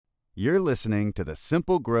You're listening to the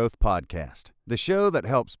Simple Growth Podcast, the show that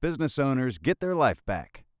helps business owners get their life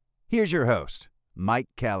back. Here's your host, Mike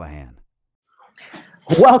Callahan.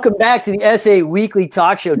 Welcome back to the SA Weekly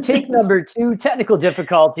Talk Show. Take number 2, technical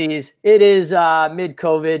difficulties. It is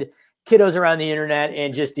mid-COVID, kiddos around the internet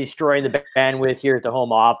and just destroying the bandwidth here at the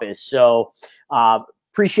home office. So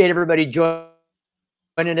appreciate everybody joining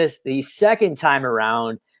us the second time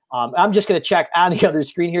around. I'm just going to check on the other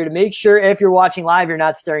screen here to make sure if you're watching live, you're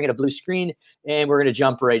not staring at a blue screen, and we're going to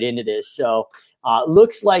jump right into this. So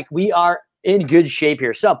looks like we are in good shape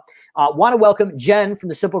here. So want to welcome Jen from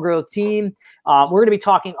the Simple Growth team. We're going to be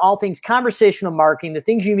talking all things conversational marketing, the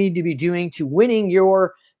things you need to be doing to winning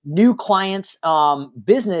your new clients'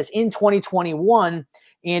 business in 2021.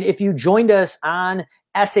 And if you joined us on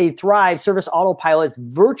SA Thrive, Service Autopilot's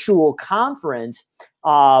virtual conference,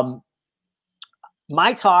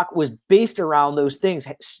 my talk was based around those things,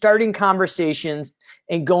 starting conversations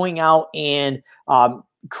and going out and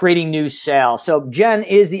creating new sales. So Jen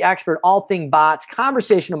is the expert, all thing bots,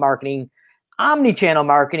 conversational marketing, omni-channel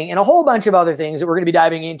marketing, and a whole bunch of other things that we're going to be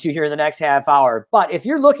diving into here in the next half hour. But if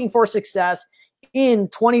you're looking for success in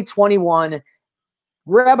 2021,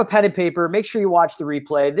 grab a pen and paper, make sure you watch the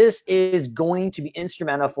replay. This is going to be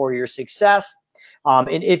instrumental for your success.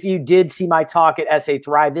 And if you did see my talk at SA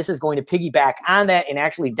Thrive, this is going to piggyback on that and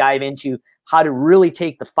actually dive into how to really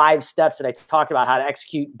take the 5 steps that I talked about, how to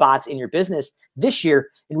execute bots in your business this year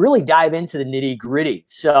and really dive into the nitty gritty.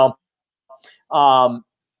 So other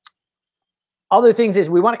things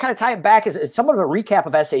is we want to kind of tie it back as somewhat of a recap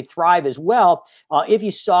of SA Thrive as well. If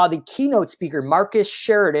you saw the keynote speaker, Marcus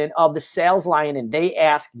Sheridan of the Sales Lion, and They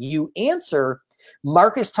Ask You Answer,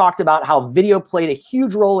 Marcus talked about how video played a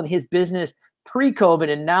huge role in his business pre-COVID,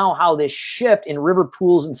 and now how this shift in river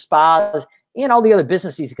pools and spas and all the other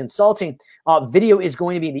businesses and consulting, video is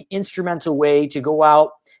going to be the instrumental way to go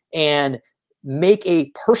out and make a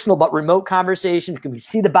personal but remote conversation. We can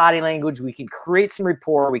see the body language. We can create some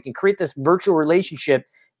rapport. We can create this virtual relationship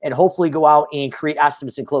and hopefully go out and create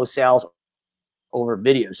estimates and close sales over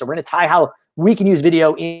video. So we're going to tie how we can use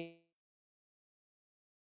video in.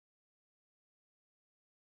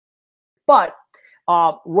 But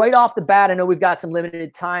right off the bat, I know we've got some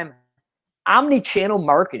limited time. Omni-channel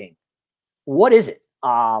marketing. What is it?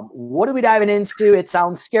 What are we diving into? It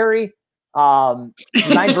sounds scary. Do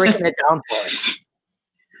you mind breaking it down for us?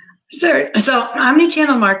 Sure. So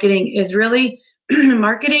omni-channel marketing is really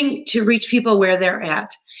marketing to reach people where they're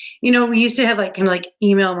at. You know, we used to have kind of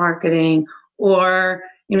email marketing, or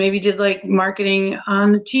maybe did marketing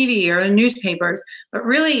on TV or in newspapers, but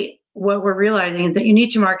really what we're realizing is that you need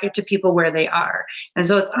to market to people where they are. And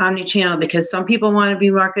so it's omni-channel, because some people want to be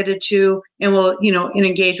marketed to and will, and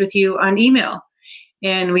engage with you on email.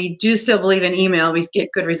 And we do still believe in email. We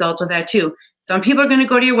get good results with that too. Some people are going to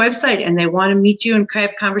go to your website and they want to meet you and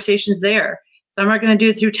have conversations there. Some are going to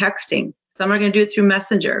do it through texting. Some are going to do it through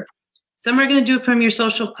Messenger. Some are going to do it from your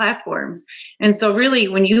social platforms. And so really,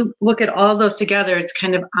 when you look at all those together, it's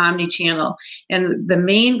kind of omni-channel. And the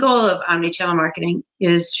main goal of omni-channel marketing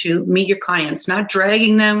is to meet your clients, not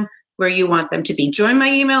dragging them where you want them to be. Join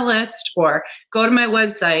my email list or go to my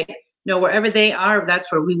website. Wherever they are,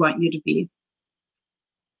 that's where we want you to be.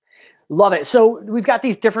 Love it. So we've got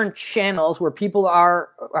these different channels where people are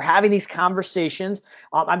having these conversations.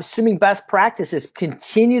 I'm assuming best practices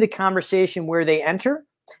continue the conversation where they enter.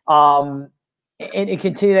 And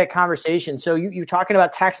continue that conversation. So you're talking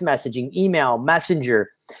about text messaging, email, Messenger.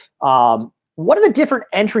 What are the different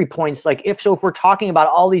entry points? If we're talking about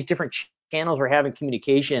all these different channels we're having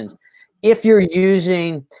communications, if you're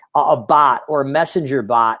using a bot or a messenger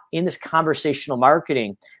bot in this conversational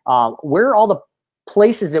marketing, where are all the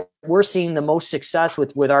places that we're seeing the most success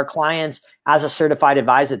with our clients as a certified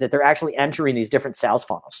advisor, that they're actually entering these different sales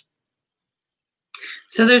funnels?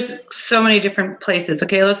 So there's so many different places.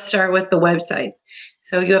 Okay, let's start with the website.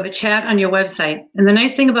 So you have a chat on your website. And the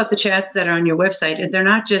nice thing about the chats that are on your website is they're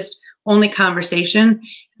not just only conversation.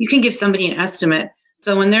 You can give somebody an estimate.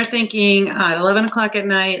 So when they're thinking at 11 o'clock at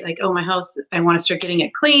night, oh, my house, I want to start getting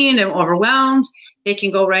it cleaned, I'm overwhelmed, they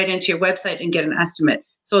can go right into your website and get an estimate.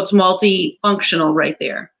 So it's multifunctional right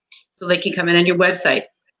there. So they can come in on your website.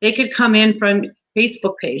 They could come in from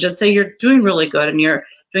Facebook page. Let's say you're doing really good and you're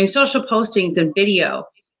doing social postings and video.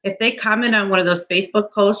 If they comment on one of those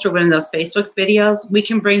Facebook posts or one of those Facebook videos, we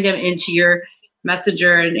can bring them into your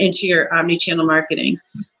Messenger and into your omni-channel marketing.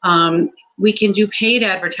 We can do paid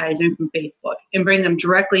advertising from Facebook and bring them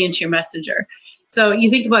directly into your Messenger. So you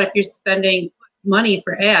think about if you're spending money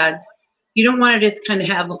for ads, you don't want to just kind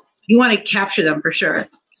of you want to capture them for sure.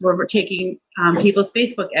 So we're taking people's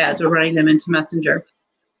Facebook ads, we're running them into Messenger.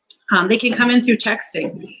 They can come in through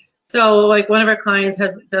texting. So like one of our clients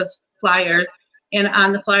does flyers, and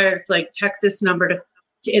on the flyer it's like text this number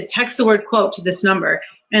it texts the word quote to this number,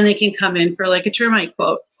 and they can come in for like a termite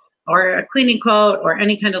quote or a cleaning quote or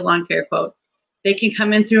any kind of lawn care quote. They can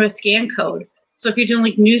come in through a scan code. So if you're doing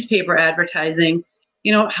like newspaper advertising,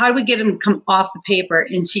 how do we get them to come off the paper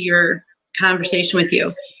into your conversation with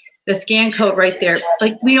you? The scan code right there.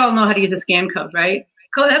 Like we all know how to use a scan code, right?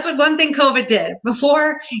 That's what one thing COVID did.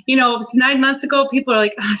 Before, it was 9 months ago, people are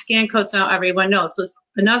like, scan codes, now everyone knows. So it's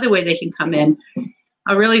another way they can come in.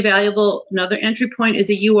 A really valuable, another entry point is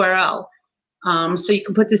a URL. So you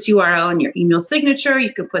can put this URL in your email signature.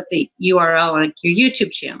 You can put the URL on your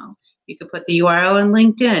YouTube channel. You can put the URL on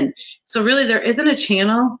LinkedIn. So really there isn't a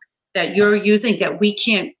channel that you're using that we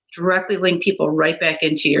can't directly link people right back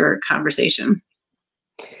into your conversation.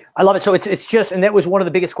 I love it. So it's just, and that was one of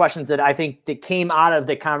the biggest questions that I think that came out of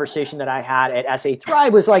the conversation that I had at SA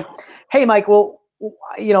Thrive was like, hey, Mike, well,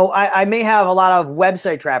 I may have a lot of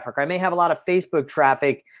website traffic, or I may have a lot of Facebook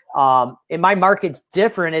traffic. And my market's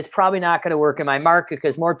different. It's probably not going to work in my market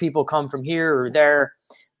because more people come from here or there.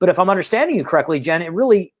 But if I'm understanding you correctly, Jen,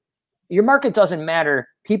 your market doesn't matter.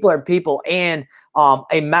 People are people, and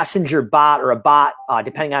a messenger bot or a bot,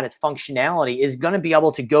 depending on its functionality, is going to be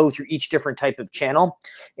able to go through each different type of channel.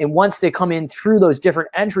 And once they come in through those different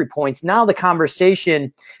entry points, now the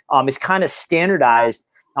conversation is kind of standardized.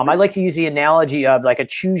 I like to use the analogy of like a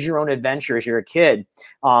choose your own adventure as you're a kid,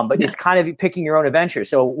 but it's kind of picking your own adventure.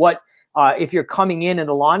 So if you're coming in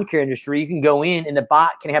the lawn care industry, you can go in and the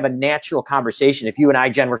bot can have a natural conversation. If you and I,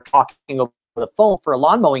 Jen, were talking over the phone for a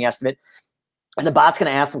lawn mowing estimate, and the bot's going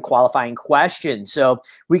to ask some qualifying questions. So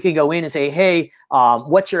we can go in and say, hey,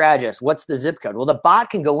 what's your address? What's the zip code? Well, the bot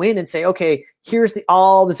can go in and say, okay, here's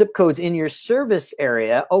all the zip codes in your service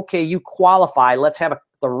area. Okay, you qualify. Let's have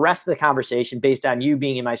the rest of the conversation based on you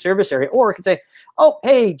being in my service area. Or it can say, oh,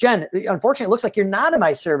 hey, Jen, unfortunately, it looks like you're not in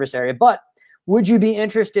my service area, but would you be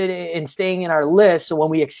interested in staying in our list? So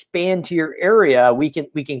when we expand to your area, we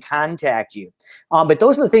can contact you. But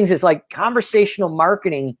those are the things. It's like conversational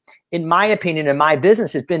marketing, in my opinion, in my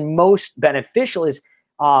business, has been most beneficial. Is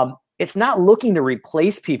it's not looking to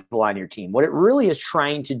replace people on your team. What it really is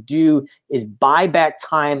trying to do is buy back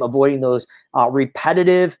time, avoiding those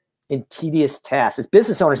repetitive and tedious tasks. As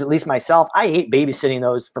business owners, at least myself, I hate babysitting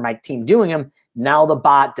those for my team doing them. Now the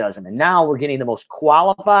bot does them, and now we're getting the most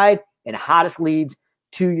qualified and hottest leads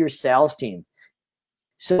to your sales team.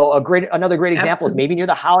 So another great example is maybe near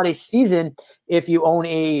the holiday season, if you own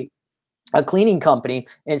a cleaning company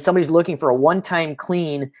and somebody's looking for a one-time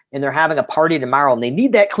clean and they're having a party tomorrow and they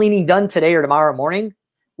need that cleaning done today or tomorrow morning.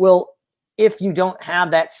 Well, if you don't have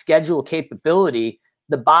that schedule capability,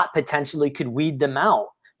 the bot potentially could weed them out,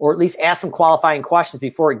 or at least ask some qualifying questions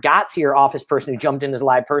before it got to your office person who jumped in as a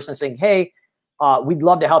live person saying, hey, we'd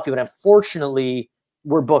love to help you. But unfortunately,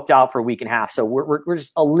 we're booked out for a week and a half. So we're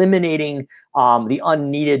just eliminating the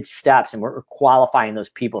unneeded steps, and we're qualifying those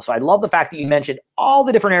people. So I love the fact that you mentioned all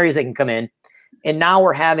the different areas they can come in. And now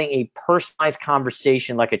we're having a personalized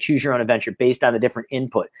conversation, like a choose your own adventure, based on the different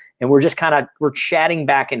input. And we're just we're chatting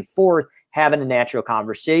back and forth, having a natural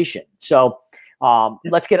conversation. So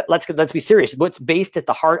let's be serious. What's based at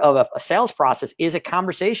the heart of a sales process is a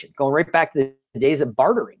conversation, going right back to the days of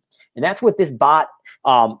bartering. And that's what this bot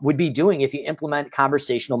would be doing if you implement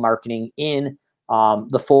conversational marketing in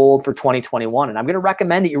the fold for 2021. And I'm going to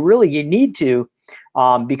recommend that you need to,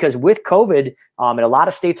 because with COVID, and a lot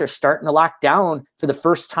of states are starting to lock down for the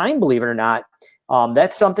first time, believe it or not.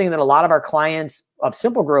 That's something that a lot of our clients of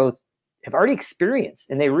Simple Growth have already experienced.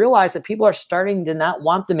 And they realize that people are starting to not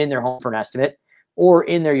want them in their home for an estimate or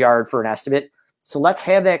in their yard for an estimate. So let's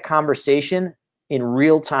have that conversation in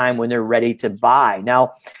real time when they're ready to buy.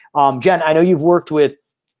 Now, Jen, I know you've worked with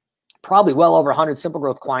probably well over 100 Simple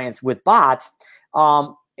Growth clients with bots.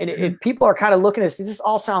 And if people are kind of looking at this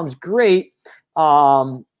all sounds great.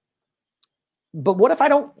 But what if I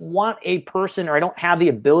don't want a person, or I don't have the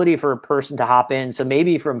ability for a person to hop in? So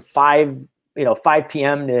maybe from 5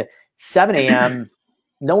 p.m. to 7 a.m.,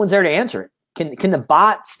 no one's there to answer it. Can the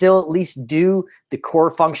bot still at least do the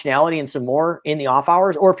core functionality and some more in the off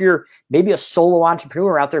hours? Or if you're maybe a solo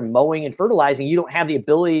entrepreneur out there mowing and fertilizing, you don't have the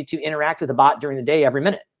ability to interact with the bot during the day every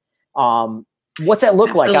minute. What's that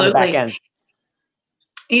look like on the back end?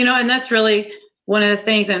 And that's really one of the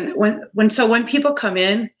things. And when people come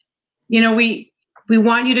in, we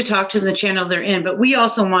want you to talk to them the channel they're in, but we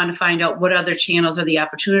also want to find out what other channels are the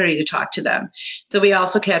opportunity to talk to them. So we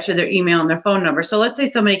also capture their email and their phone number. So let's say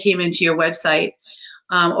somebody came into your website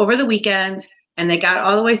over the weekend and they got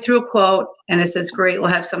all the way through a quote, and it says, great, we'll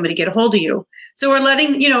have somebody get a hold of you. So we're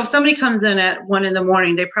letting, if somebody comes in at 1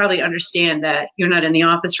 a.m, they probably understand that you're not in the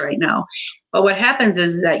office right now. But what happens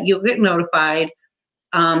is that you'll get notified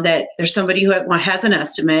that there's somebody who has an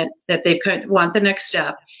estimate, that they could want the next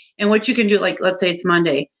step. And what you can do, like, let's say it's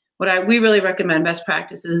Monday. We really recommend best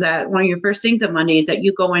practice is that one of your first things on Monday is that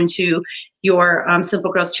you go into your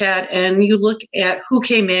Simple Growth chat and you look at who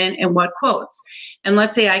came in and what quotes. And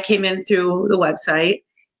let's say I came in through the website.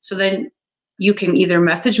 So then you can either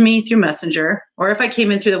message me through Messenger, or if I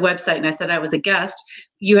came in through the website and I said I was a guest,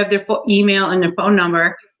 you have their email and their phone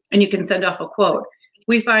number, and you can send off a quote.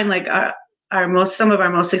 We find like some of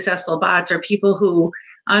our most successful bots are people who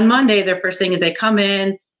on Monday, their first thing is they come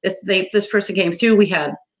in, this person came through, we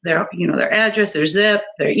had their address, their zip,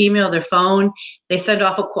 their email, their phone, they send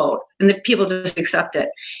off a quote, and the people just accept it.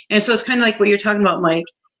 And so it's kind of like what you're talking about, Mike,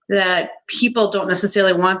 that people don't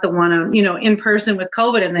necessarily want the one on, in person with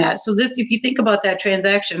COVID and that. So this, if you think about that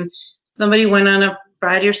transaction, somebody went on a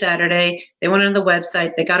Friday or Saturday, they went on the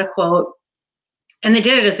website, they got a quote, and they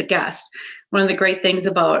did it as a guest. One of the great things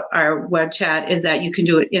about our web chat is that you can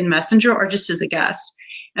do it in Messenger or just as a guest.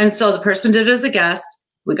 And so the person did it as a guest.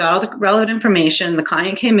 We got all the relevant information. The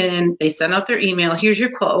client came in, they sent out their email. Here's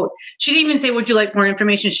your quote. She didn't even say, would you like more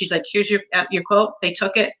information? She's like, here's your quote. They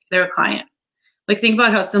took it. They're a client. Like, think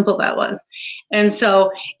about how simple that was. And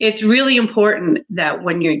so it's really important that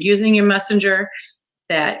when you're using your Messenger,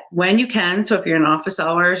 that when you can, so if you're in office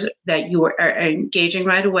hours, that you are engaging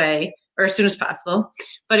right away or as soon as possible.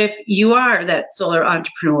 But if you are that solar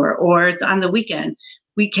entrepreneur or it's on the weekend,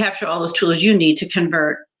 we capture all those tools you need to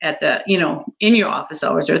convert at the, in your office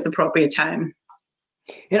hours or at the appropriate time.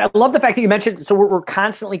 And I love the fact that you mentioned, so we're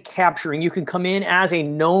constantly capturing. You can come in as a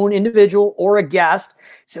known individual or a guest.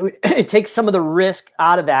 So it takes some of the risk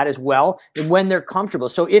out of that as well, and when they're comfortable.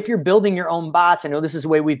 So if you're building your own bots, I know this is the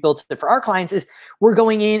way we've built it for our clients, is we're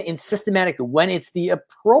going in and systematically, when it's the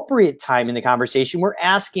appropriate time in the conversation, we're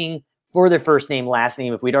asking for their first name, last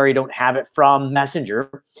name. If we already don't have it from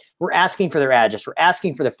Messenger, we're asking for their address. We're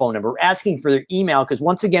asking for their phone number. We're asking for their email, because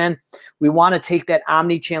once again, we want to take that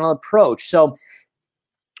omni-channel approach. So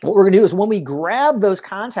what we're going to do is when we grab those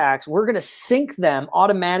contacts, we're going to sync them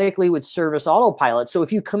automatically with Service Autopilot. So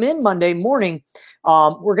if you come in Monday morning,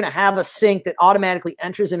 we're going to have a sync that automatically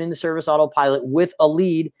enters them into Service Autopilot with a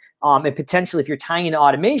lead. And potentially, if you're tying into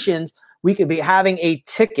automations, we could be having a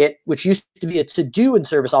ticket, which used to be a to-do in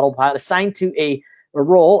Service Autopilot, assigned to a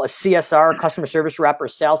role, a CSR, a customer service rep, or a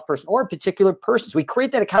salesperson, or a particular person. So we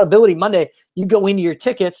create that accountability Monday. You go into your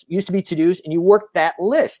tickets, used to be to-dos, and you work that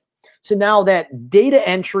list. So now that data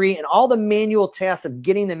entry and all the manual tasks of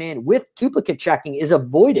getting them in with duplicate checking is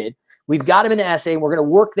avoided. We've got them in SA, and we're going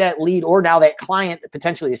to work that lead or now that client that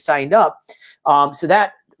potentially is signed up. So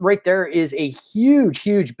that right there is a huge,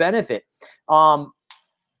 huge benefit.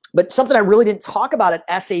 But something I really didn't talk about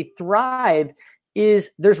at SA Thrive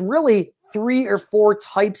is there's really 3 or 4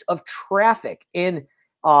 types of traffic. And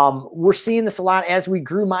we're seeing this a lot as we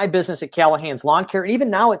grew my business at Callahan's Lawn Care. And even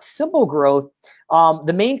now at Simple Growth,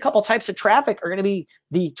 the main couple types of traffic are going to be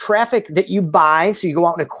the traffic that you buy. So you go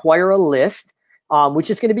out and acquire a list, which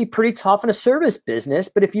is going to be pretty tough in a service business.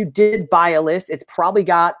 But if you did buy a list, it's probably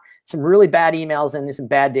got some really bad emails and some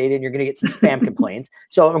bad data, and you're going to get some spam complaints.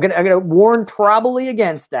 So I'm going to warn probably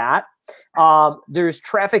against that. There's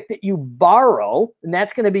traffic that you borrow, and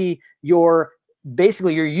that's going to be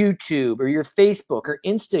basically your YouTube or your Facebook or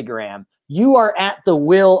Instagram. You are at the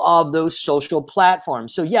will of those social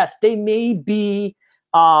platforms. So yes, they may be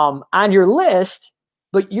on your list,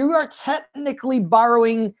 but you are technically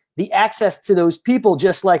borrowing the access to those people.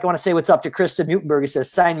 Just like I want to say what's up to Krista Mutenberg, who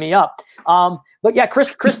says, sign me up. But yeah,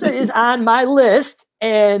 Krista is on my list.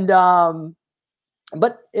 And,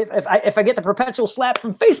 but if I get the perpetual slap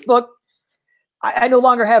from Facebook, I no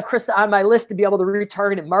longer have Krista on my list to be able to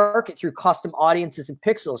retarget and market through custom audiences and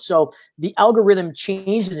pixels. So the algorithm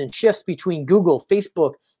changes and shifts between Google,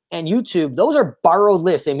 Facebook, and YouTube. Those are borrowed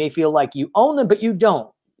lists. They may feel like you own them, but you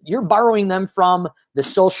don't. You're borrowing them from the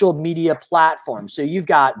social media platform. So you've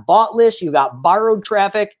got bought lists, you've got borrowed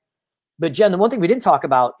traffic. But Jen, the one thing we didn't talk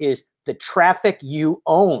about is the traffic you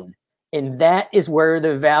own. And that is where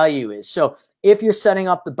the value is. So if you're setting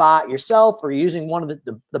up the bot yourself or using one of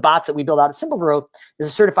the bots that we build out at Simple Growth as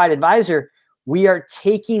a certified advisor, we are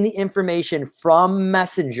taking the information from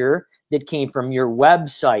Messenger that came from your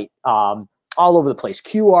website, all over the place,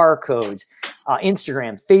 QR codes,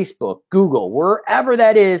 Instagram, Facebook, Google, wherever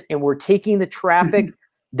that is. And we're taking the traffic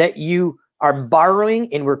that you are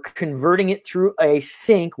borrowing and we're converting it through a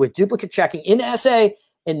sync with duplicate checking in SA.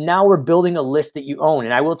 And now we're building a list that you own.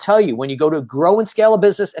 And I will tell you, when you go to grow and scale a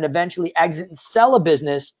business and eventually exit and sell a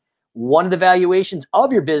business, one of the valuations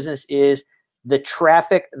of your business is the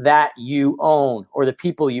traffic that you own or the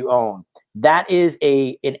people you own. That is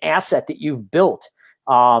an asset that you've built.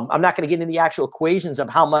 I'm not going to get into the actual equations of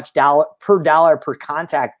how much dollar per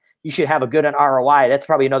contact you should have a good on ROI. That's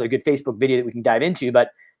probably another good Facebook video that we can dive into.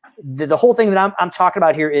 But the whole thing that I'm talking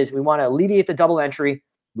about here is we want to alleviate the double entry.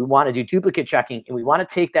 We want to do duplicate checking, and we want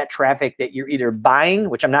to take that traffic that you're either buying,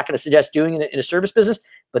 which I'm not going to suggest doing in a service business,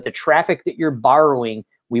 but the traffic that you're borrowing,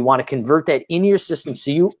 we want to convert that into your system so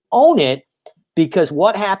you own it. Because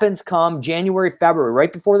what happens come January, February,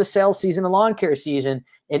 right before the sales season and lawn care season,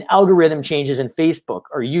 an algorithm changes in Facebook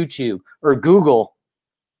or YouTube or Google.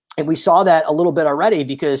 And we saw that a little bit already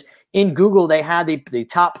because in Google, they had the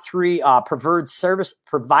top 3 preferred service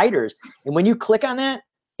providers. And when you click on that,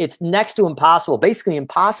 it's next to impossible, basically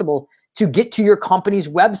impossible to get to your company's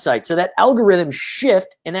website. So that algorithm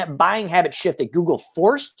shift and that buying habit shift that Google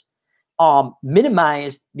forced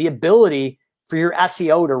minimized the ability for your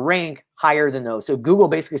SEO to rank higher than those. So Google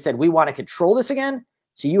basically said, we want to control this again.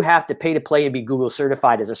 So you have to pay to play and be Google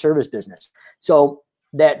certified as a service business. So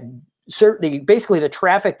that basically the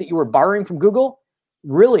traffic that you were borrowing from Google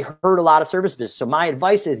really hurt a lot of service business. So my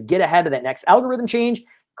advice is get ahead of that next algorithm change,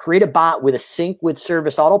 create a bot with a sync with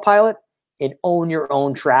Service Autopilot, and own your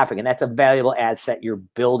own traffic. And that's a valuable ad set you're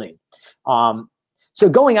building. So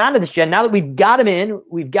going on to this, Jen, now that we've got them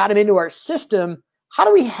into our system, how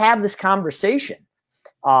do we have this conversation?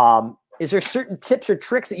 Is there certain tips or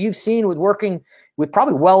tricks that you've seen with working with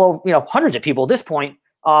probably well over, hundreds of people at this point?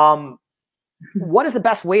 What is the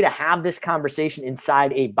best way to have this conversation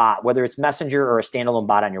inside a bot, whether it's Messenger or a standalone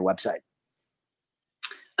bot on your website?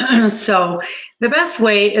 So the best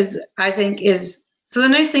way so the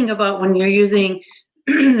nice thing about when you're using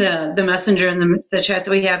the Messenger and the chats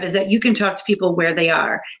that we have is that you can talk to people where they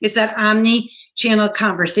are. It's that omni-channel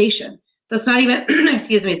conversation. So it's not even,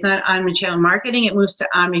 it's not omni-channel marketing. It moves to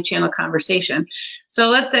omni-channel conversation. So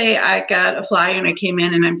let's say I got a flyer and I came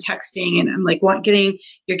in and I'm texting and I'm like, you're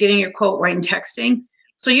getting your quote right in texting.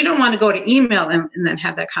 So you don't want to go to email and then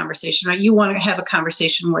have that conversation, right? You want to have a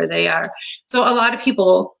conversation where they are. So a lot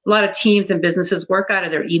of teams and businesses work out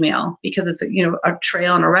of their email because it's a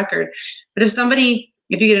trail and a record. But if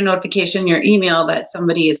you get a notification in your email that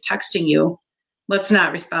somebody is texting you, let's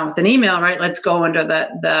not respond with an email, right? Let's go under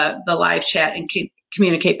the live chat and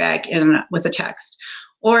communicate back with a text.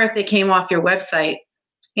 Or if they came off your website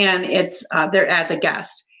and they're as a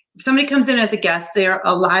guest. If somebody comes in as a guest, they're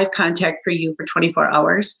a live contact for you for 24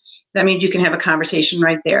 hours. That means you can have a conversation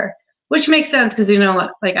right there, which makes sense because, I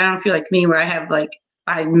don't feel like me where I have like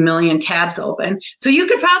 5 million tabs open. So you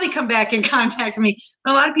could probably come back and contact me.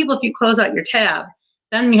 A lot of people, if you close out your tab,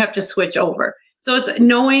 then you have to switch over. So it's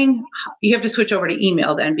knowing you have to switch over to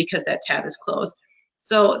email then because that tab is closed.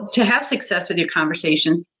 So to have success with your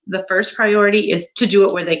conversations, the first priority is to do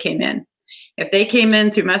it where they came in. If they came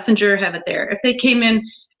in through Messenger, have it there. If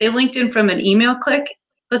they linked in from an email click,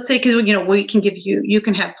 let's say, because we can give you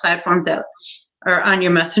can have platforms that are on your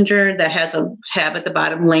Messenger that has a tab at the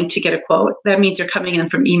bottom link to get a quote. That means they're coming in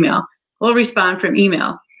from email. We'll respond from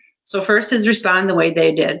email. So first is respond the way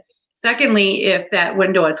they did. Secondly, if that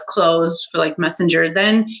window is closed for like Messenger,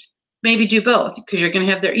 then maybe do both because you're going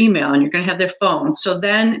to have their email and you're going to have their phone. So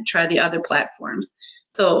then try the other platforms.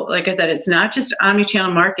 So like I said, it's not just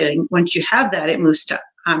omni-channel marketing. Once you have that, it moves to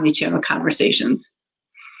omni-channel conversations.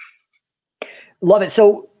 Love it.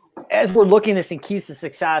 So as we're looking at this in keys to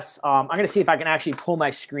success, I'm going to see if I can actually pull my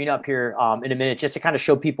screen up here in a minute just to kind of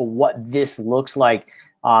show people what this looks like.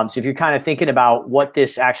 So if you're kind of thinking about what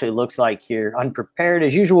this actually looks like here, unprepared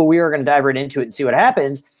as usual, we are going to dive right into it and see what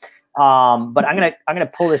happens. But I'm going to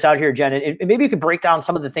pull this out here, Jen, and maybe you could break down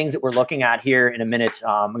some of the things that we're looking at here in a minute.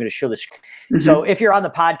 I'm going to show this. Mm-hmm. So if you're on the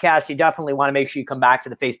podcast, you definitely want to make sure you come back to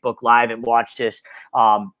the Facebook Live and watch this.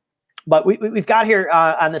 But we've got here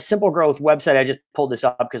on the Simple Growth website, I just pulled this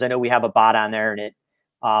up because I know we have a bot on there and it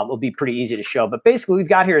will be pretty easy to show. But basically we've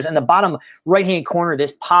got here is in the bottom right-hand corner,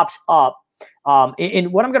 this pops up.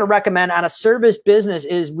 And what I'm going to recommend on a service business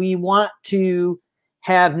is we want to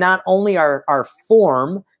have not only our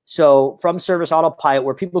form, so from Service Autopilot,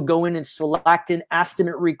 where people go in and select an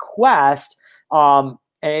estimate request.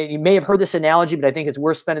 And you may have heard this analogy, but I think it's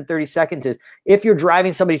worth spending 30 seconds is if you're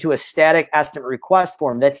driving somebody to a static estimate request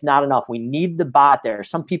form, that's not enough. We need the bot there.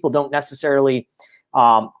 Some people don't necessarily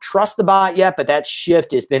trust the bot yet, but that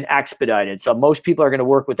shift has been expedited. So most people are going to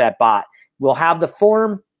work with that bot. We'll have the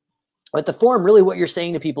form, but the form, really what you're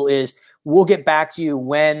saying to people is we'll get back to you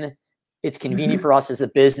when it's convenient for us as a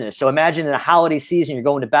business. So imagine in the holiday season, you're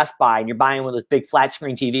going to Best Buy and you're buying one of those big flat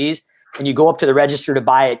screen TVs, and you go up to the register to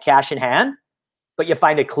buy it cash in hand, but you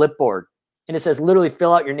find a clipboard and it says literally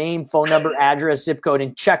fill out your name, phone number, address, zip code,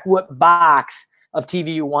 and check what box of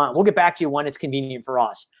TV you want. We'll get back to you when it's convenient for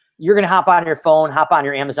us. You're going to hop on your phone, hop on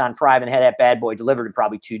your Amazon Prime, and have that bad boy delivered in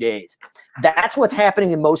probably 2 days. That's what's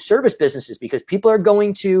happening in most service businesses, because people are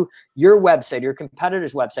going to your website, your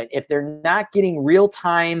competitor's website. If they're not getting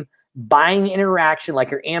real-time buying interaction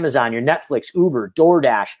like your Amazon, your Netflix, Uber,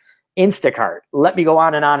 DoorDash, Instacart, let me go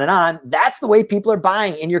on and on and on. That's the way people are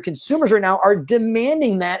buying. And your consumers right now are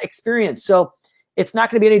demanding that experience. So it's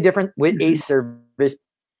not going to be any different with a service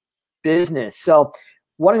business. So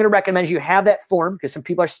what I'm going to recommend is you have that form, because some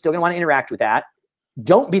people are still going to want to interact with that.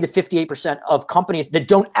 Don't be the 58% of companies that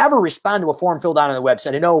don't ever respond to a form filled out on the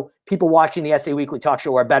website. I know people watching the SA Weekly Talk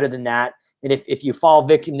Show are better than that. And if you fall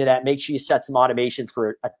victim to that, make sure you set some automations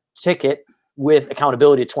for a ticket with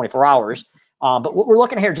accountability of 24 hours. But what we're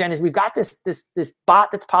looking at here, Jen, is we've got this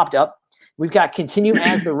bot that's popped up. We've got continue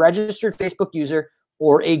as the registered Facebook user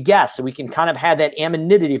or a guest. So we can kind of have that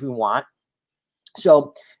anonymity if we want.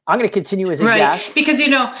 So I'm going to continue as a guest. Right, because,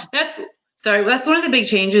 that's one of the big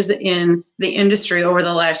changes in the industry over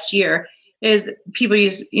the last year is people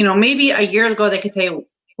use, maybe a year ago they could say,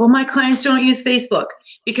 well, my clients don't use Facebook,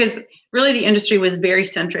 because really the industry was very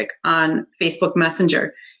centric on Facebook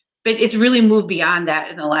Messenger. But it's really moved beyond that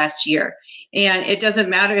in the last year. And it doesn't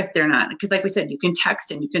matter if they're not, because like we said, you can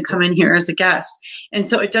text and you can come in here as a guest. And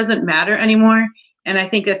so it doesn't matter anymore. And I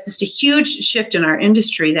think that's just a huge shift in our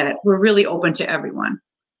industry, that we're really open to everyone,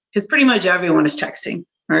 because pretty much everyone is texting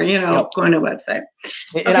or, going to a website.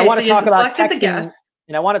 And I want to talk about texting,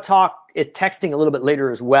 and I want to talk is texting a little bit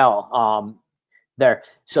later as well there.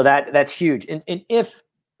 So that's huge. And if,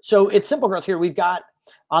 so it's Simple Growth here. We've got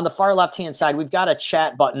on the far left-hand side, we've got a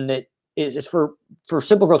chat button that is for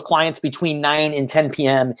Simple Growth clients between 9 and 10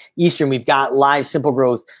 p.m. Eastern. We've got live Simple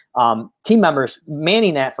Growth team members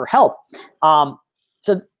manning that for help.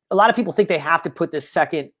 So a lot of people think they have to put this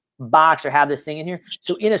second box or have this thing in here.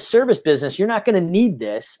 So in a service business, you're not going to need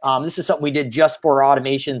this. This is something we did just for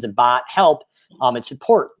automations and bot help and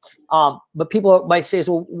support. But people might say,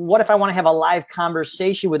 well, what if I want to have a live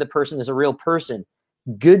conversation with a person as a real person?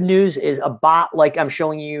 Good news is a bot like I'm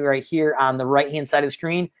showing you right here on the right-hand side of the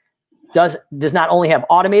screen does not only have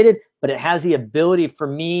automated, but it has the ability for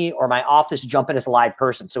me or my office to jump in as a live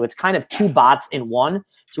person. So it's kind of two bots in one.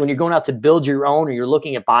 So when you're going out to build your own or you're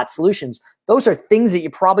looking at bot solutions, those are things that you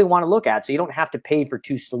probably want to look at. So you don't have to pay for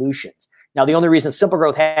two solutions. Now, the only reason Simple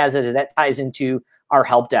Growth has it is that ties into our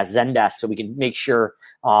help desk, Zendesk, so we can make sure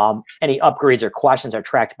any upgrades or questions are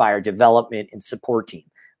tracked by our development and support team.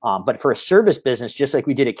 But for a service business, just like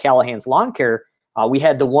we did at Callahan's Lawn Care, we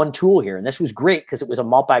had the one tool here. And this was great because it was a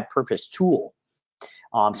multi-purpose tool.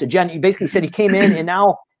 So Jen, you basically said you came in and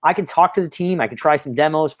now I can talk to the team. I can try some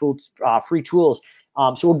demos, free tools.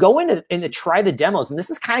 So we'll go in and try the demos. And this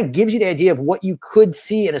is kind of gives you the idea of what you could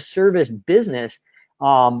see in a service business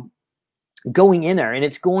going in there. And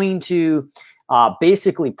it's going to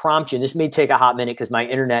basically prompt you. And this may take a hot minute because my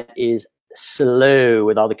internet is slow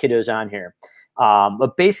with all the kiddos on here.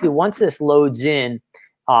 But basically, once this loads in,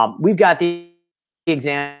 we've got the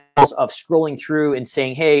examples of scrolling through and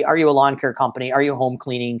saying, hey, are you a lawn care company? Are you home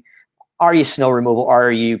cleaning? Are you snow removal?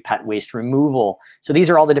 Are you pet waste removal? So these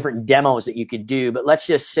are all the different demos that you could do. But let's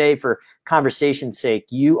just say for conversation's sake,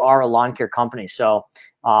 you are a lawn care company. So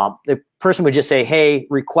the person would just say, hey,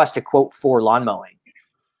 request a quote for lawn mowing.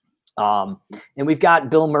 And we've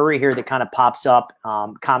got Bill Murray here that kind of pops up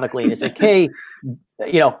comically. And it's like, hey,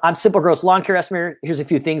 I'm Simple Growth Lawn Care Estimator. Here's a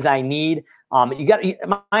few things I need.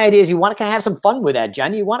 My idea is you want to kind of have some fun with that,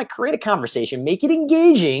 Jen. You want to create a conversation, make it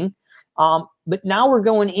engaging. But now we're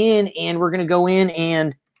going in and we're going to go in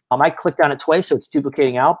and I clicked on it twice, so it's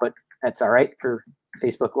duplicating out, but that's all right for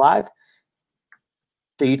Facebook Live.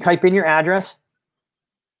 So you type in your address.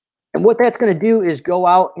 And what that's going to do is go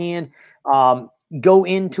out and go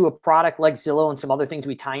into a product like Zillow and some other things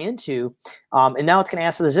we tie into. And now it's going to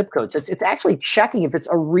ask for the zip code. So it's actually checking if it's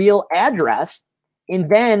a real address. And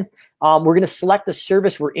then we're going to select the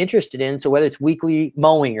service we're interested in. So whether it's weekly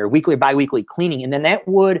mowing or weekly or biweekly cleaning. And then that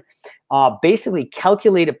would basically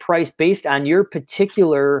calculate a price based on your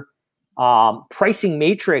particular pricing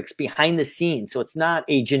matrix behind the scenes. So it's not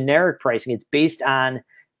a generic pricing. It's based on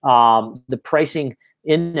the pricing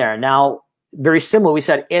in there. Now, very similar, we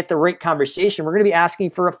said at the rate conversation, we're going to be asking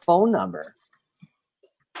for a phone number.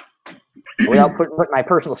 Without putting my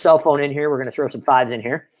personal cell phone in here, we're going to throw some fives in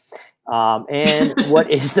here. And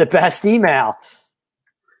what is the best email?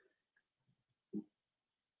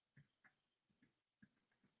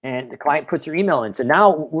 and the client puts their email in. So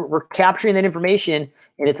now we're capturing that information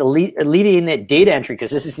and it's leading that data entry,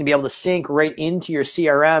 because this is going to be able to sync right into your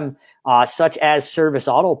CRM, such as Service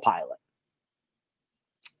Autopilot.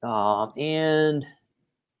 And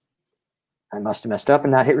I must have messed up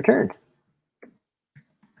and not hit return.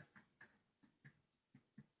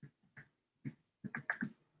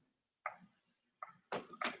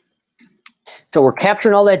 So we're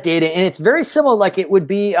capturing all that data, and it's very similar, like it would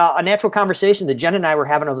be a natural conversation that Jen and I were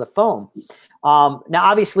having over the phone. Now,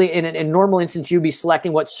 obviously, in a normal instance, you'd be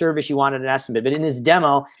selecting what service you wanted an estimate. But in this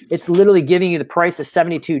demo, it's literally giving you the price of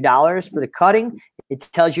 $72 for the cutting. It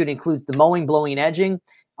tells you it includes the mowing, blowing, and edging.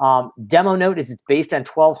 Demo note is it's based on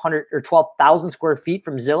 1,200 or 12,000 square feet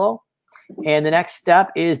from Zillow. And the next step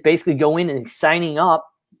is basically go in and signing up,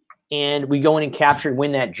 and we go in and capture and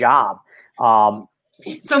win that job.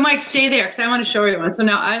 So Mike, stay there because I want to show you one. So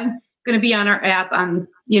now I'm going to be on our app on,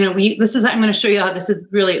 I'm going to show you how this is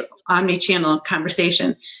really omni-channel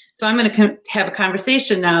conversation. So I'm going to have a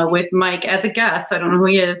conversation now with Mike as a guest. So I don't know who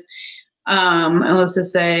he is. And let's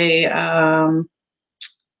just say,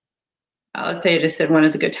 let's say I just said when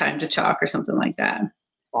is a good time to talk or something like that.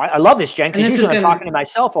 I love this, Jen, because usually I'm talking to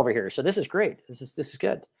myself over here. So this is great. This is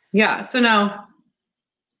good. Yeah. So now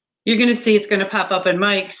you're going to see it's going to pop up in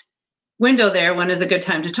Mike's window there, when is a good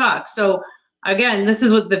time to talk. So again, this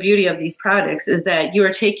is what the beauty of these products is, that you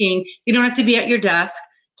don't have to be at your desk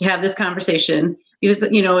to have this conversation. You just,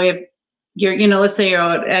 if you're, let's say you're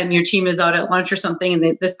out and your team is out at lunch or something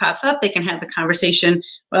and this pops up, they can have the conversation.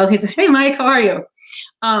 Well, he says, hey, Mike, how are you?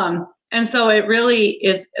 And so it really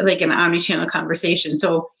is like an omni-channel conversation.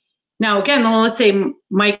 So now again, let's say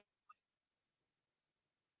Mike,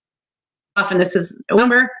 often this is a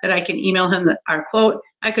number that I can email him our quote.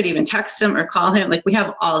 I could even text him or call him. Like, we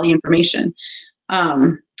have all the information.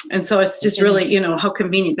 And so it's just really, how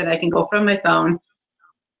convenient that I can go from my phone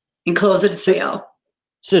and close a sale.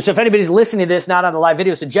 So if anybody's listening to this, not on the live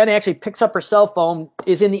video, so Jen actually picks up her cell phone,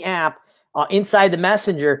 is in the app, inside the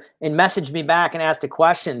messenger, and messaged me back and asked a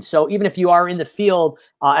question. So even if you are in the field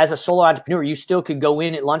as a solo entrepreneur, you still could go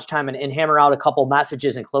in at lunchtime and hammer out a couple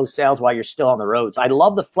messages and close sales while you're still on the road. So I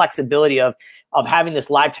love the flexibility of having this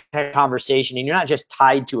live conversation, and you're not just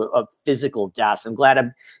tied to a physical desk. I'm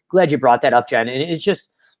glad you brought that up, Jen. And it's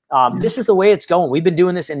just, this is the way it's going. We've been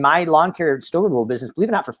doing this in my lawn care snow removal business, believe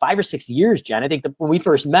it or not, for 5 or 6 years, Jen. I think when we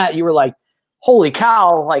first met, you were like, holy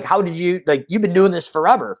cow, like, how did you, like, you've been doing this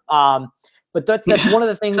forever. But that's one of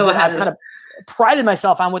the things that I've kind of prided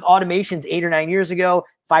myself on with automations 8 or 9 years ago,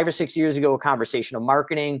 5 or 6 years ago, with conversational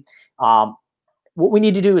marketing. What we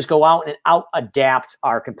need to do is go out and out-adapt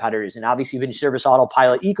our competitors. And obviously, within Service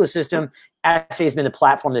Autopilot ecosystem, SA has been the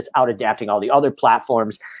platform that's out-adapting all the other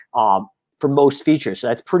platforms for most features. So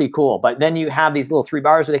that's pretty cool. But then you have these little 3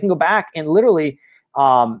 bars where they can go back and literally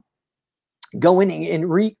go in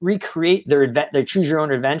and recreate their choose your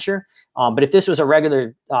own adventure. But if this was a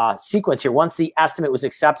regular sequence here, once the estimate was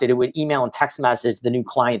accepted, it would email and text message the new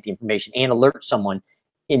client the information and alert someone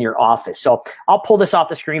in your office. So I'll pull this off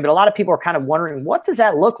the screen, but a lot of people are kind of wondering, what does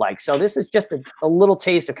that look like? So this is just a little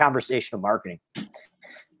taste of conversational marketing.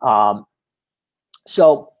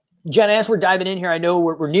 So Jen, as we're diving in here, I know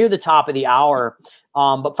we're near the top of the hour,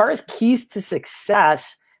 but as far as keys to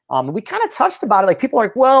success, we kind of touched about it. Like, people are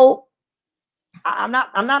like, well, I'm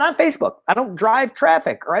not on Facebook. I don't drive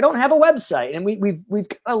traffic, or I don't have a website. And we've kind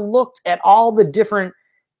of looked at all the different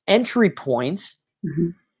entry points.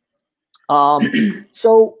 Mm-hmm.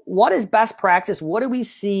 So what is best practice? What are we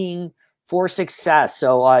seeing for success?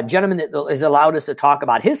 So a gentleman that has allowed us to talk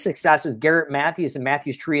about his success was Garrett Matthews and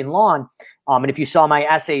Matthews Tree and Lawn. And if you saw my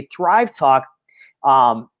SA Thrive talk,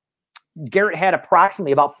 Garrett had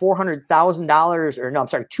approximately about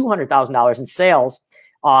 $200,000 in sales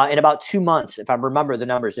in about 2 months, if I remember the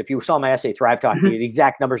numbers. If you saw my SA Thrive talk, the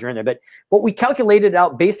exact numbers are in there. But what we calculated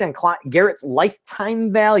out based on Garrett's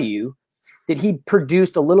lifetime value, that he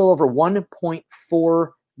produced a little over $1.4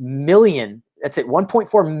 million. That's it,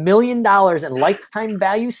 $1.4 million in lifetime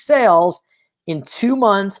value sales in 2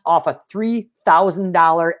 months off a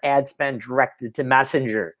 $3,000 ad spend directed to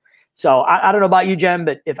Messenger. So I don't know about you, Jen,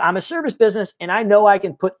 but if I'm a service business and I know I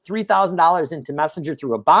can put $3,000 into Messenger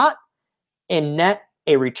through a bot and net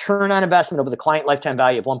a return on investment over the client lifetime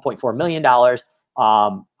value of $1.4 million,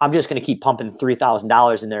 I'm just going to keep pumping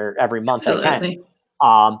 $3,000 in there every month. Absolutely. I can.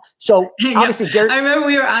 So obviously, Garrett, I remember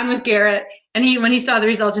we were on with Garrett, and when he saw the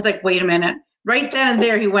results, he's like, wait a minute. Right then and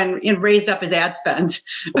there, he went and raised up his ad spend.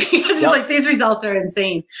 He's like, these results are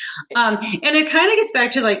insane. And it kind of gets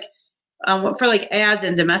back to like, for like ads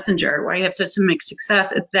into Messenger, where you have such a mixed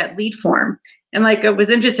success, it's that lead form. And like, it was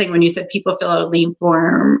interesting when you said people fill out a lead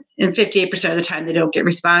form and 58% of the time they don't get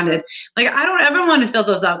responded. Like, I don't ever want to fill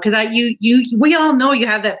those out because we all know you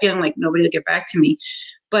have that feeling like nobody will get back to me.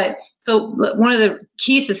 But so one of the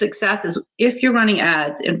keys to success is if you're running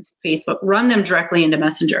ads in Facebook, run them directly into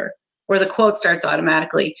Messenger where the quote starts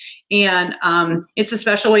automatically. And it's a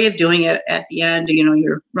special way of doing it at the end. You know,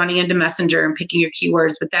 you're running into Messenger and picking your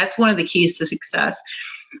keywords, but that's one of the keys to success.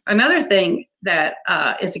 Another thing that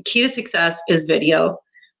is a key to success is video,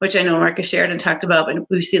 which I know Marcus shared and talked about, but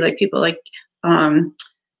we see like people like,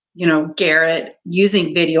 Garrett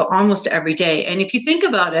using video almost every day. And if you think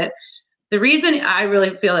about it, the reason I really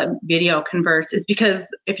feel that video converts is because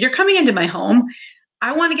if you're coming into my home,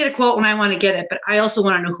 I want to get a quote when I want to get it, but I also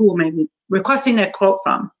want to know who am I requesting that quote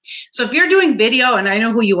from. So if you're doing video and I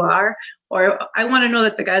know who you are, or I want to know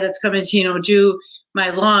that the guy that's coming to, do my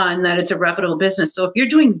lawn, that it's a reputable business. So if you're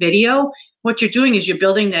doing video, what you're doing is you're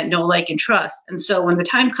building that know, like, and trust. And so when the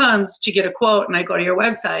time comes to get a quote and I go to your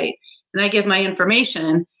website and I give my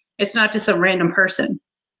information, it's not just some random person.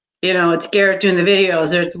 It's Garrett doing the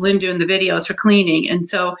videos or it's Lynn doing the videos for cleaning. And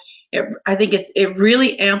so I think it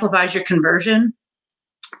really amplifies your conversion.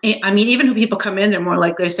 I mean, even when people come in, they're more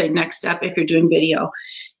likely to say next step if you're doing video,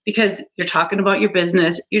 because you're talking about your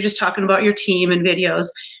business. You're just talking about your team and videos.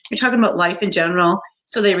 You're talking about life in general.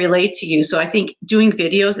 So they relate to you. So I think doing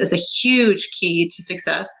videos is a huge key to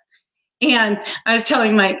success. And I was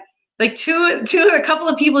telling Mike, like a couple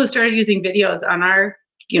of people who started using videos on our,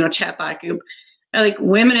 chatbot group, like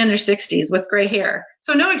women in their 60s with gray hair.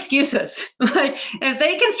 So no excuses. Like if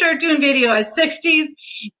they can start doing video at 60s,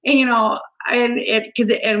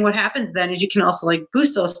 and what happens then is you can also like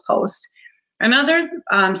boost those posts. Another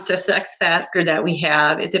success factor that we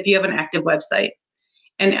have is if you have an active website.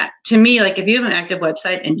 And to me, like if you have an active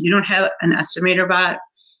website and you don't have an estimator bot,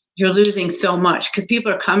 you're losing so much because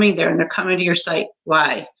people are coming there and they're coming to your site.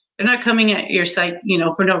 Why? They're not coming at your site,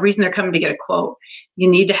 for no reason. They're coming to get a quote. You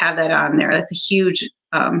need to have that on there. That's a huge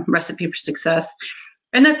recipe for success.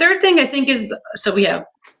 And the third thing I think is, so we have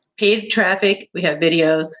paid traffic, we have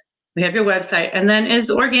videos, we have your website, and then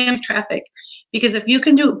is organic traffic. Because if you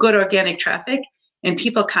can do good organic traffic and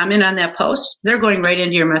people comment on that post, they're going right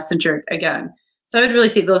into your Messenger again. So I would really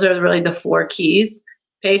see those are really the 4 keys: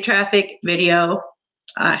 paid traffic, video,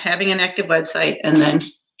 having an active website, and then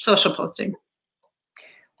social posting.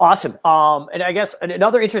 Awesome. And I guess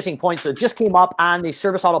another interesting point, so it just came up on the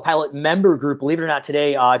Service Autopilot member group, believe it or not,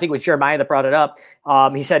 today. I think it was Jeremiah that brought it up.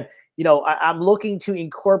 He said, I'm looking to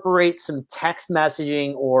incorporate some text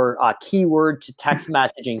messaging or keyword to text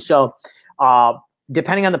messaging. So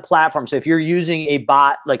depending on the platform, so if you're using a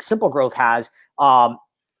bot like Simple Growth has,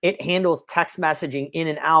 it handles text messaging in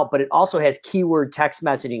and out, but it also has keyword text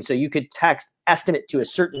messaging. So you could text estimate to a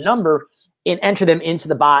certain number and enter them into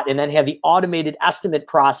the bot and then have the automated estimate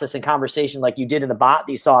process and conversation like you did in the bot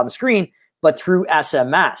that you saw on the screen, but through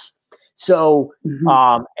SMS. So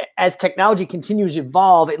as technology continues to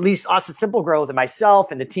evolve, at least us at Simple Growth and myself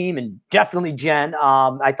and the team and definitely Jen,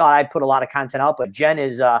 I thought I'd put a lot of content out, but Jen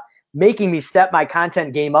is making me step my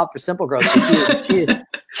content game up for Simple Growth.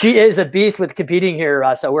 She is a beast with competing here.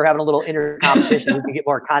 So we're having a little inner competition. We can get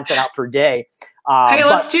more content out per day. Hey,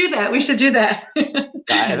 let's do that. We should do that.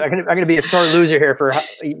 I'm going to be a sore loser here for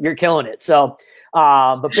you're killing it. So,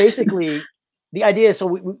 but basically the idea is, so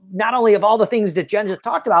we not only have all the things that Jen just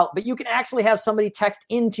talked about, but you can actually have somebody text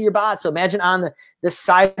into your bot. So imagine on the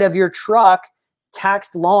side of your truck,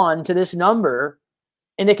 text lawn to this number,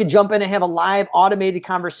 and they could jump in and have a live automated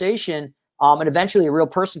conversation. And eventually a real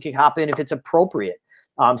person can hop in if it's appropriate.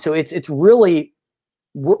 So it's really,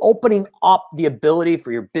 we're opening up the ability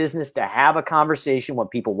for your business to have a conversation when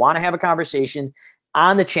people want to have a conversation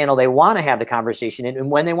on the channel they want to have the conversation and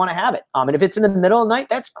when they want to have it. And if it's in the middle of the night,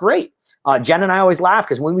 that's great. Jen and I always laugh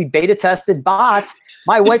because when we beta tested bots,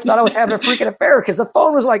 my wife thought I was having a freaking affair because the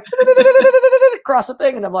phone was like across the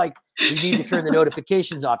thing. And I'm like, you need to turn the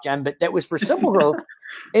notifications off, Jen. But that was for Simple Growth.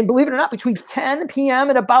 And believe it or not, between 10 p.m.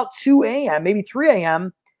 and about 2 a.m., maybe 3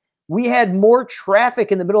 a.m., we had more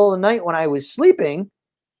traffic in the middle of the night when I was sleeping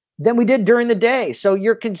than we did during the day. So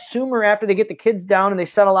your consumer, after they get the kids down and they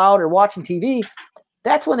settle out or watching TV,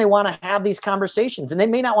 that's when they want to have these conversations. And they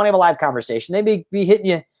may not want to have a live conversation. They may be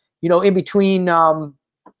hitting you, in between,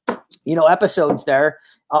 episodes there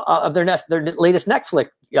of their latest Netflix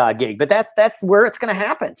gig. But that's where it's going to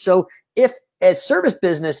happen. So if as service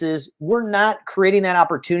businesses, we're not creating that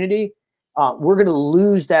opportunity, we're going to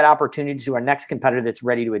lose that opportunity to our next competitor that's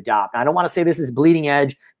ready to adopt. Now, I don't want to say this is bleeding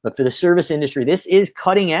edge, but for the service industry, this is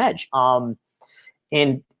cutting edge. And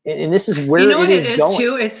this is where it is going.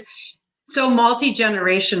 Too? It's so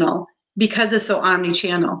multi-generational. because it's so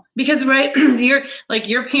omni-channel. Because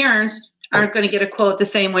your parents aren't going to get a quote the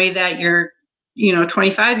same way that your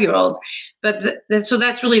 25-year-olds, but so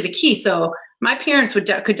that's really the key. So my parents could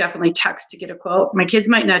definitely text to get a quote. My kids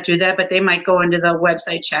might not do that, but they might go into the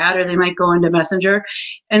website chat or they might go into Messenger.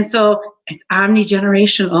 And so it's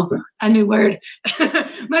omni-generational, a new word,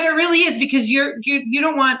 but it really is, because you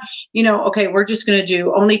don't want, okay, we're just going to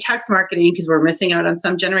do only text marketing because we're missing out on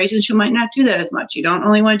some generations who might not do that as much. You don't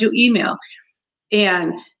only want to do email.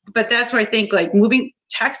 But that's where I think like moving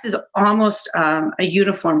text is almost a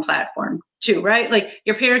uniform platform too, right? Like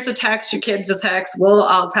your parents will text, your kids will text, we'll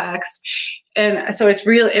all text. And so it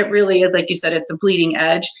really is, like you said, it's a bleeding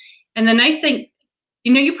edge. And the nice thing,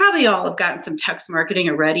 you probably all have gotten some text marketing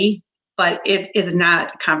already, but it is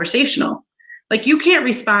not conversational. Like you can't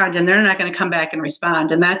respond and they're not going to come back and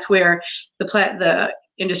respond. And that's where the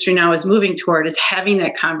industry now is moving toward, is having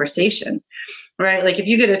that conversation, right? Like if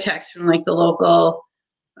you get a text from like the local,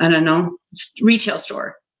 I don't know, retail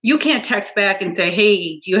store, you can't text back and say,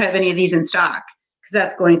 hey, do you have any of these in stock? Because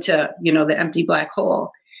that's going to, the empty black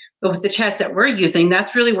hole. But with the chats that we're using,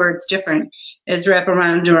 that's really where it's different, is wrap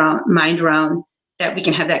mind around that we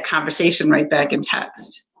can have that conversation right back in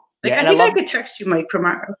text. Like, yeah, I could text you, Mike,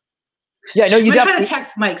 tomorrow. Yeah, no, you definitely try to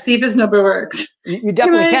text Mike, see if his number works. You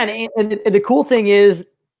definitely can. And the cool thing is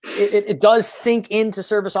it does sync into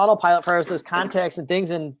Service Autopilot for those contacts and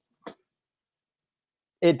things, and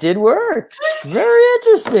it did work. Very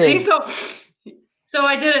interesting. So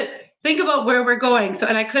I did it. Think about where we're going.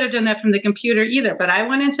 And I could have done that from the computer either, but I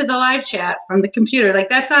went into the live chat from the computer. Like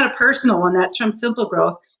that's not a personal one. That's from Simple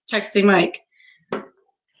Growth, texting Mike.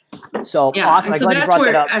 So yeah. Awesome. So that's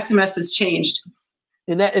where SMS has changed.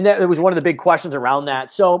 And that was one of the big questions around that.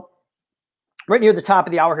 So right near the top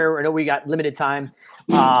of the hour here, I know we got limited time.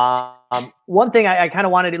 One thing I kind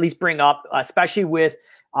of wanted to at least bring up, especially with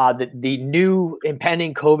the new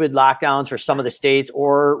impending COVID lockdowns for some of the states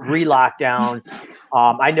or re-lockdown.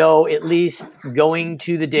 I know at least going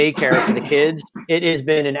to the daycare for the kids, it has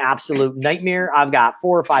been an absolute nightmare. I've got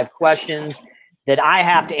 4 or 5 questions that I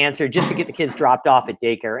have to answer just to get the kids dropped off at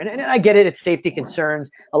daycare. And I get it. It's safety concerns.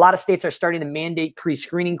 A lot of states are starting to mandate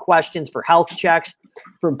pre-screening questions for health checks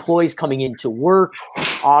for employees coming into work.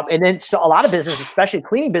 And then so a lot of businesses, especially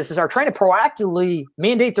cleaning businesses, are trying to proactively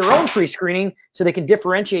mandate their own pre-screening so they can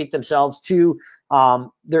differentiate themselves to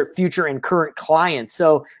their future and current clients.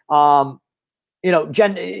 So,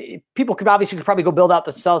 Jen, people could probably go build out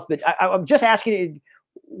themselves, but I'm just asking you,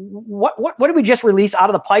 what did we just release out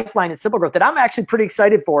of the pipeline at Simple Growth that I'm actually pretty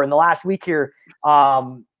excited for in the last week here?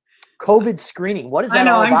 COVID screening. What is that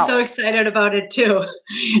all about? I'm so excited about it too.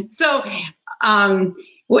 So, the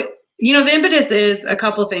impetus is a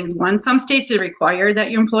couple things. One, some states require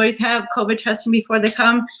that your employees have COVID testing before they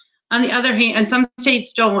come. On the other hand, and some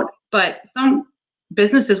states don't, but some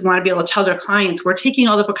businesses want to be able to tell their clients, we're taking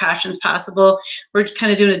all the precautions possible. We're kind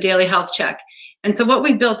of doing a daily health check. And so what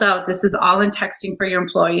we built out, this is all in texting for your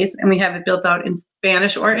employees, and we have it built out in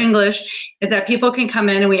Spanish or English, is that people can come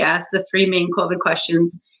in and we ask the 3 main COVID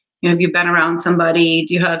questions. Have you been around somebody?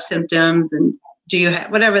 Do you have symptoms? And do you have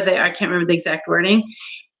whatever I can't remember the exact wording.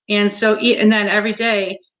 And so, and then every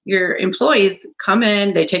day your employees come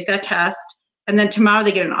in, they take that test, and then tomorrow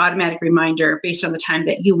they get an automatic reminder based on the time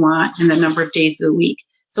that you want and the number of days of the week.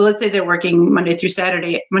 So let's say they're working Monday through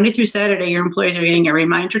Saturday. Monday through Saturday, your employees are getting a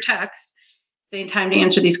reminder text saying time to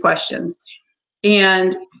answer these questions.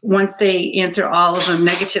 And once they answer all of them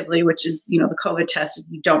negatively, which is, the COVID test, if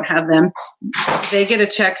you don't have them, they get a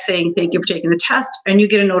check saying, thank you for taking the test. And you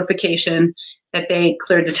get a notification that they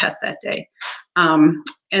cleared the test that day. And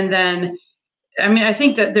then, I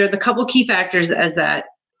think that there are the couple key factors as that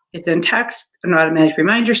it's in text, an automatic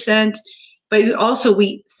reminder sent, but also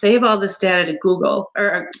we save all this data to Google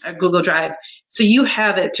or a Google Drive. So you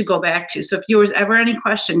have it to go back to. So if there's ever any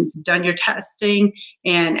questions, you've done your testing,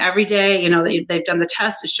 and every day, they've done the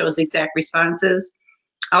test, it shows the exact responses.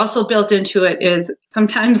 Also built into it is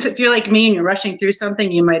sometimes if you're like me and you're rushing through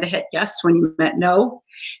something, you might have hit yes when you meant no.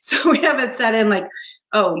 So we have it set in like,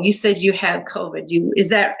 oh, you said you have COVID. Is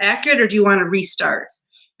that accurate, or do you want to restart?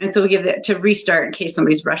 And so we give that to restart in case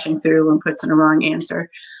somebody's rushing through and puts in a wrong answer.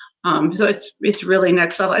 So it's really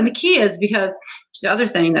next level. And the key is, because the other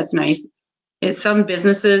thing that's nice is some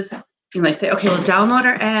businesses, they say, okay, we'll download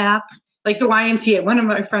our app, like the YMCA. One of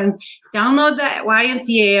my friends, download that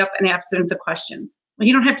YMCA app and answer the questions. Well,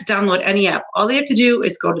 you don't have to download any app. All they have to do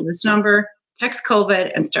is go to this number, text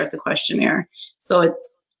COVID, and start the questionnaire. So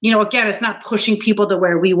it's, again, it's not pushing people to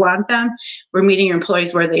where we want them. We're meeting your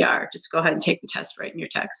employees where they are. Just go ahead and take the test right in your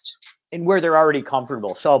text. and where they're already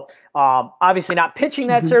comfortable. So obviously not pitching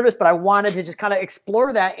that service, but I wanted to just kind of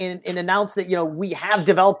explore that and announce that, we have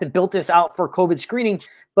developed and built this out for COVID screening.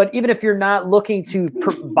 But even if you're not looking to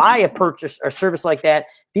buy a purchase or service like that,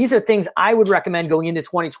 these are things I would recommend going into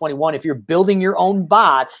 2021. If you're building your own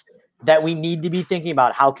bots, that we need to be thinking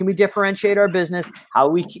about. How can we differentiate our business? How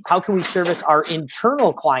can we service our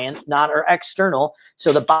internal clients, not our external?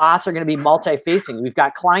 So the bots are going to be multi-facing. We've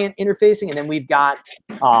got client interfacing, and then we've got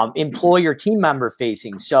employer team member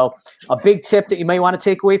facing. So a big tip that you may want to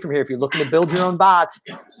take away from here, if you're looking to build your own bots,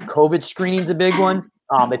 COVID screening is a big one.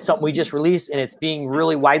 It's something we just released, and it's being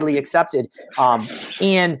really widely accepted.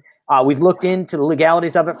 We've looked into the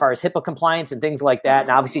legalities of it as far as HIPAA compliance and things like that. And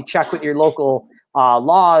obviously check with your local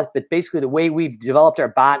law, but basically the way we've developed our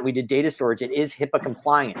bot, we did data storage, it is HIPAA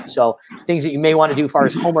compliant. So things that you may want to do as far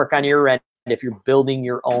as homework on your end if you're building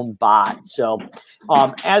your own bot. So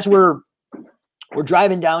as we're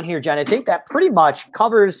driving down here, Jen, I think that pretty much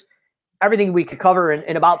covers everything we could cover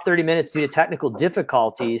in about 30 minutes due to technical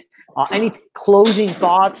difficulties. Any closing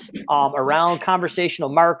thoughts around conversational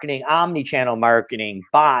marketing, omni-channel marketing,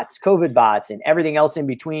 bots, COVID bots, and everything else in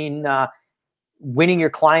between, winning your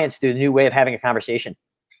clients through the new way of having a conversation?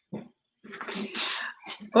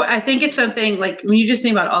 Well, I think it's something like when you just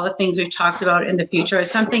think about all the things we've talked about in the future, it's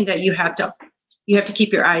something that you have to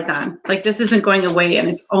keep your eyes on. Like, this isn't going away, and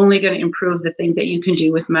it's only going to improve the things that you can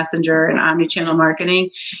do with Messenger and omni-channel marketing.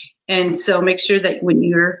 And so make sure that when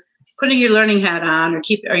you're putting your learning hat on or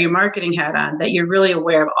your marketing hat on, that you're really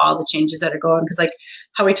aware of all the changes that are going, because like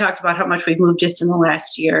how we talked about how much we've moved just in the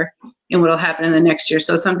last year and what'll happen in the next year.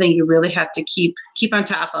 So something you really have to keep on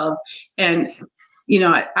top of. And,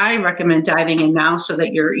 I recommend diving in now so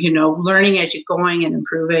that you're, learning as you're going and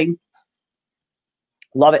improving.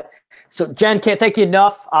 Love it. So Jen, can't thank you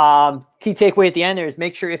enough. Key takeaway at the end there is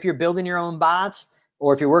make sure if you're building your own bots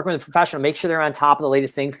or if you're working with a professional, make sure they're on top of the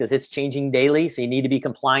latest things because it's changing daily. So you need to be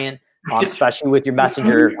compliant, especially with your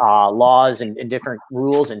Messenger laws and different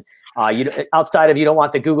rules. And outside of, you don't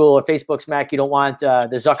want the Google or Facebook smack. You don't want the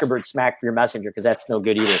Zuckerberg smack for your Messenger because that's no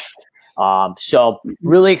good either. So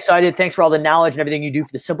really excited. Thanks for all the knowledge and everything you do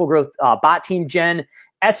for the Simple Growth bot team, Jen.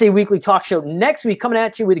 SA Weekly Talk Show next week coming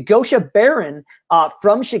at you with Gosha Barron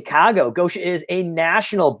from Chicago. Gosha is a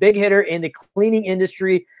national big hitter in the cleaning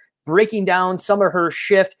industry, breaking down some of her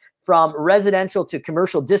shift from residential to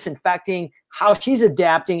commercial disinfecting, how she's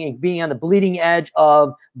adapting and being on the bleeding edge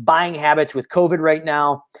of buying habits with COVID right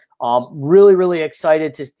now. Really, really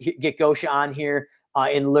excited to get Gosha on here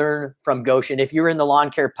and learn from Gosha. And if you're in the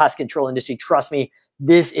lawn care pest control industry, trust me,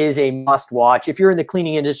 this is a must watch. If you're in the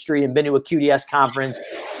cleaning industry and been to a QDS conference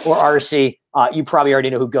or RC, you probably already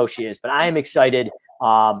know who Gosha is. But I am excited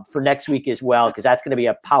for next week as well, because that's going to be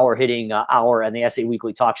a power hitting hour on the SA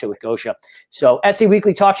Weekly Talk Show with Gosha. So SA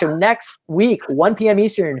Weekly Talk Show next week, 1 p.m.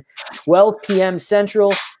 Eastern, 12 p.m.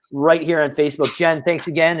 Central, right here on Facebook. Jen, thanks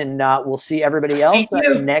again, and we'll see everybody else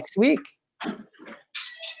next week.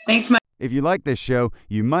 Thanks, Mike. If you like this show,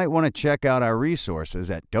 you might want to check out our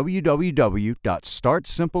resources at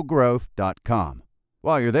www.startsimplegrowth.com.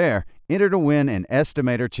 While you're there, enter to win an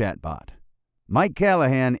Estimator chatbot. Mike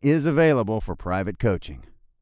Callahan is available for private coaching.